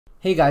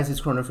Hey guys, it's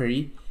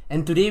Chronofairy,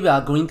 and today we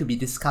are going to be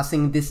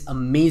discussing this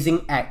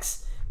amazing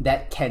axe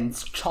that can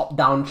chop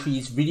down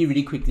trees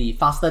really quickly,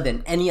 faster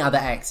than any other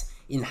axe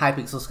in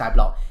Hypixel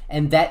Skyblock,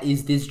 and that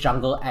is this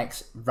jungle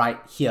axe right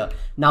here.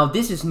 Now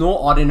this is no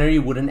ordinary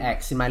wooden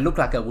axe. It might look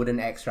like a wooden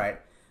axe, right?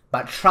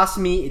 But trust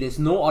me, it is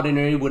no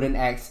ordinary wooden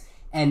axe,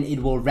 and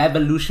it will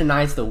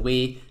revolutionize the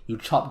way you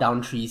chop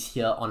down trees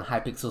here on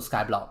Hypixel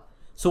Skyblock.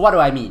 So what do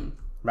I mean,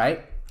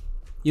 right?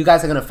 You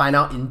guys are going to find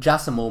out in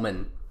just a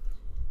moment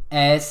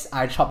as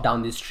I chop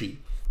down this tree.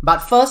 But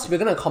first, we're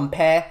going to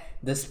compare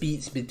the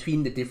speeds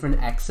between the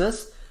different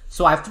axes.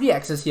 So I have three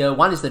axes here.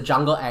 One is the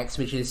jungle axe,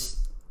 which is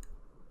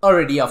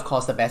already, of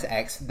course, the best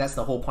axe. That's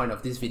the whole point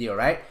of this video,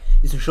 right?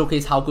 Is to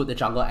showcase how good the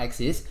jungle axe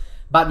is.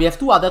 But we have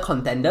two other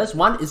contenders.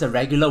 One is a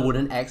regular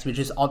wooden axe, which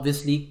is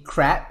obviously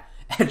crap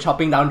at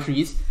chopping down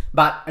trees.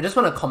 But I just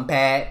want to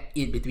compare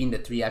it between the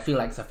three. I feel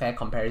like it's a fair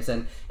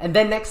comparison. And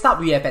then next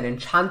up, we have an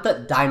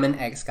enchanted diamond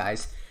axe,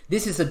 guys.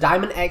 This is a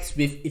diamond axe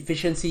with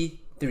efficiency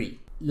 3.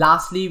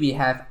 Lastly, we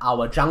have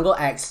our jungle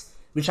axe,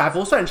 which I've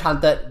also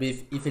enchanted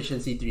with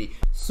efficiency 3.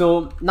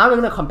 So now we're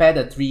going to compare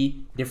the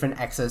three different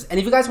axes. And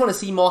if you guys want to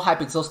see more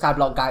Hypixel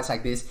Skyblock guides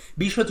like this,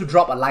 be sure to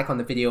drop a like on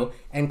the video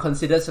and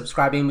consider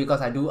subscribing, because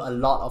I do a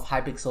lot of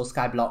Hypixel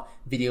Skyblock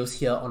videos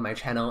here on my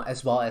channel,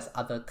 as well as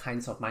other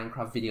kinds of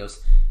Minecraft videos.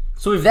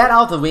 So with that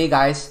out of the way,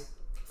 guys,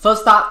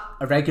 first up,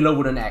 a regular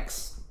wooden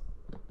axe.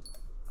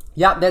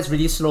 Yep, that's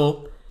really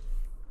slow.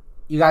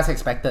 You guys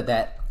expected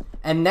that.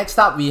 And next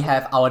up, we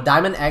have our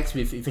diamond axe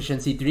with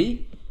efficiency 3.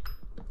 You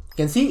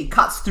can see it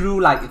cuts through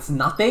like it's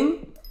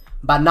nothing.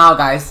 But now,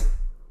 guys,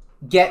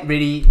 get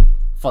ready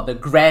for the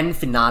grand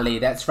finale.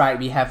 That's right,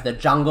 we have the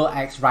jungle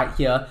axe right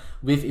here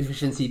with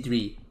efficiency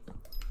 3.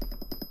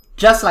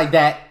 Just like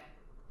that,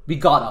 we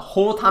got a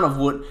whole ton of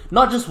wood.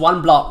 Not just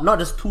one block, not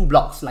just 2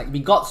 blocks. Like, we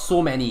got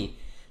so many.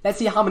 Let's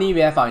see how many we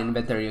have in our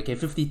inventory. Okay,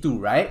 52,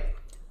 right?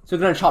 So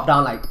we're gonna chop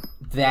down like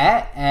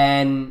that,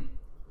 and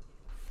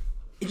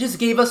it just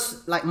gave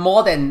us like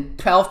more than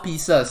 12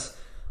 pieces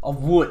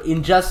of wood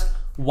in just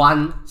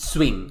one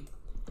swing.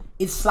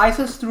 It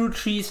slices through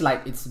trees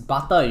like it's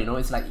butter, you know.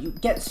 It's like you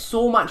get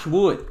so much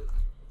wood.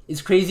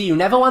 It's crazy. You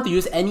never want to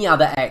use any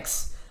other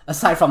axe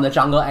aside from the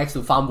jungle axe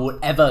to farm wood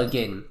ever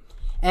again.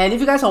 And if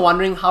you guys are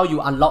wondering how you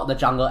unlock the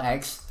jungle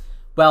axe,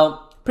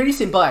 well, pretty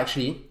simple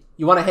actually.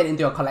 You want to head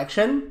into your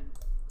collection,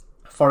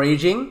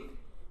 foraging,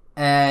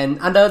 and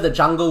under the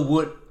jungle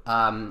wood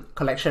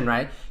collection,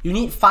 right, you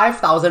need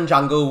 5,000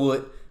 jungle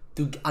wood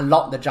to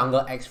unlock the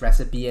jungle axe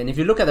recipe. And if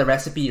you look at the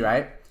recipe,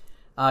 right,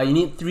 you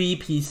need 3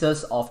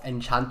 pieces of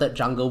enchanted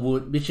jungle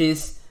wood, which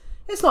is,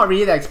 it's not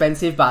really that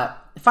expensive, but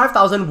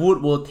 5,000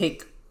 wood will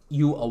take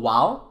you a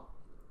while.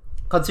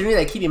 Considering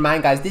that, keep in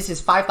mind, guys, this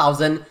is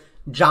 5,000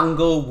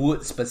 jungle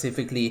wood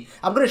specifically.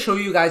 I'm going to show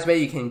you guys where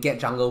you can get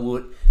jungle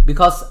wood,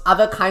 because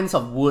other kinds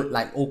of wood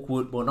like oak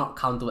wood will not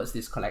count towards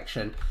this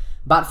collection.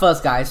 But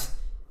first, guys,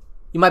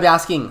 you might be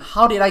asking,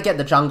 how did I get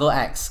the jungle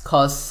axe?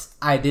 Because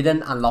I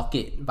didn't unlock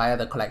it via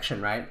the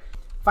collection, right?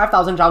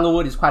 5,000 jungle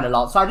wood is quite a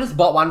lot, so I just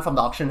bought one from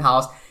the auction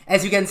house.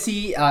 As you can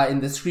see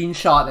in the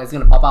screenshot that's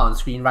going to pop out on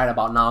screen right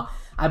about now,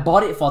 I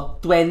bought it for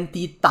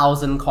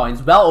 20,000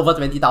 coins, well over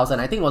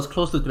 20,000. I think it was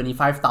close to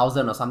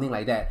 25,000 or something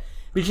like that,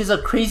 which is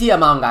a crazy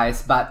amount,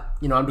 guys. But,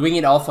 you know, I'm doing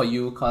it all for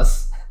you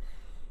because,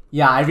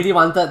 yeah, I really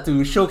wanted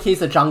to showcase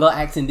the jungle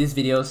axe in this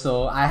video,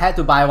 so I had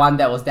to buy one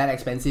that was that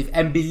expensive.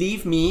 And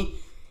believe me,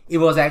 it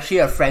was actually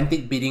a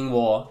frantic bidding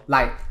war.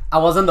 Like, I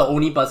wasn't the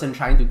only person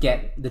trying to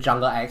get the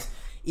jungle axe.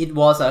 It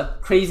was a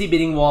crazy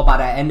bidding war,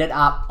 but I ended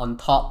up on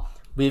top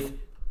with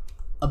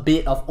a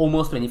bid of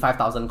almost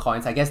 25,000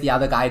 coins. I guess the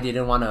other guy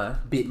didn't want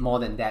to bid more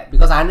than that,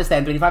 because I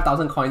understand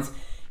 25,000 coins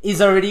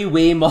is already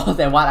way more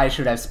than what I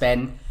should have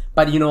spent.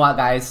 But you know what,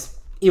 guys?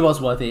 It was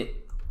worth it.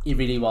 It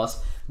really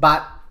was.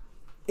 But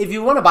if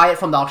you want to buy it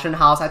from the auction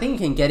house, I think you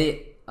can get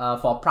it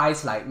for a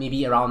price like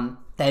maybe around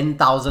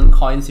 10,000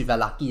 coins if you're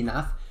lucky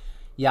enough.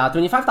 Yeah,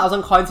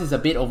 25,000 coins is a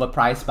bit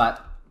overpriced,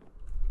 but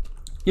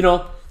you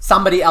know,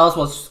 somebody else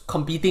was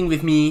competing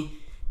with me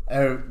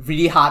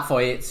really hard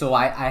for it, so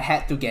I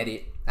had to get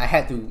it. I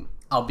had to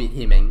outbid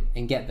him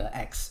and get the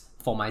axe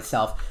for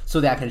myself so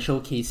that I can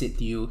showcase it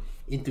to you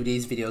in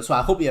today's video. So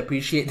I hope you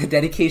appreciate the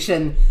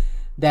dedication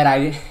that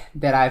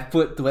I've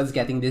put towards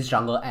getting this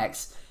jungle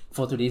axe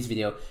for today's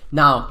video.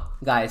 Now,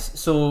 guys,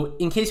 so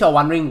in case you're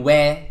wondering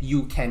where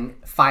you can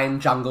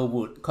find jungle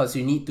wood, because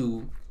you need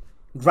to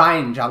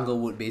grind jungle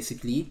wood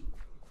basically.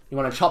 You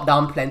want to chop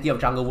down plenty of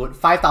jungle wood,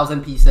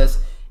 5,000 pieces,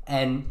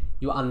 and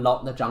you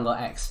unlock the jungle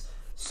axe.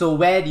 So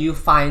where do you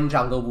find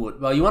jungle wood?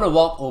 Well, you want to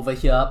walk over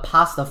here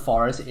past the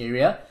forest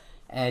area,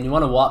 and you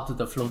want to walk to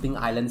the floating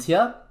islands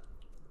here.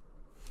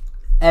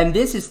 And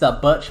this is the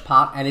birch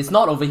park, and it's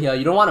not over here.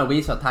 You don't want to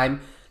waste your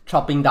time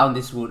chopping down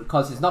this wood,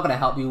 because it's not going to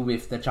help you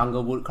with the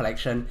jungle wood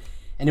collection.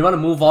 And you want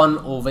to move on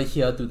over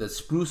here to the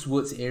spruce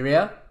woods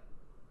area,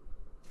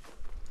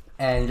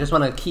 and you just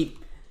want to keep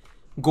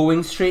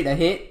going straight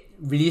ahead,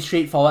 really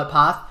straightforward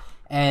path.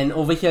 And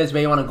over here is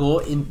where you want to go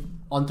in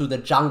onto the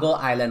jungle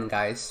island,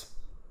 guys.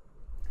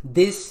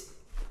 This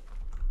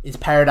it's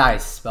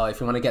paradise. Well, if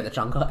you want to get the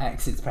jungle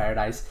axe, it's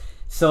paradise.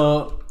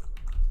 So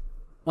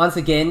once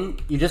again,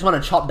 you just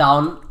want to chop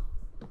down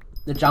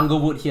the jungle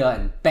wood here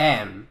and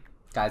bam!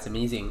 Guys,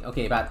 amazing.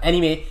 Okay, but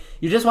anyway,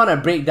 you just want to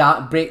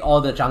break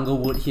all the jungle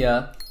wood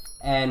here,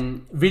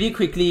 and really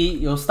quickly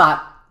you'll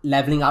start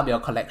leveling up your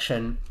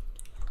collection.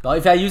 Well,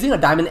 if you're using a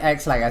diamond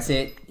axe, like I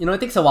said, you know,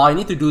 it takes a while. You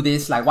need to do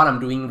this like what I'm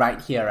doing right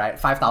here, right?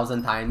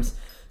 5,000 times.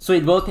 So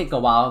it will take a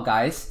while,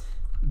 guys.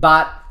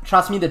 But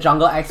trust me, the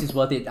jungle axe is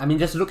worth it. I mean,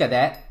 just look at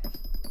that.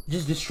 It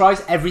just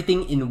destroys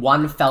everything in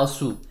one fell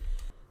swoop.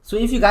 So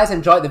if you guys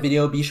enjoyed the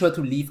video, be sure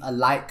to leave a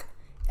like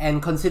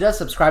and consider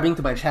subscribing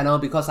to my channel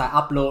because I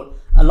upload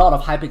a lot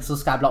of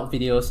Hypixel Skyblock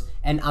videos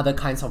and other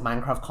kinds of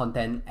Minecraft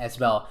content as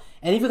well.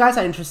 And if you guys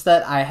are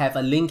interested, I have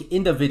a link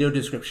in the video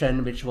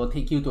description which will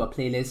take you to a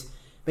playlist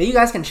where you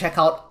guys can check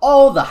out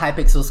all the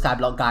Hypixel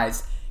Skyblock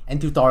guides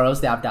and tutorials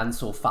that I've done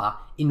so far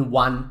in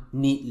one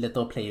neat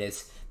little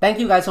playlist. Thank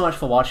you guys so much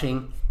for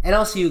watching, and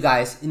I'll see you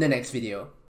guys in the next video.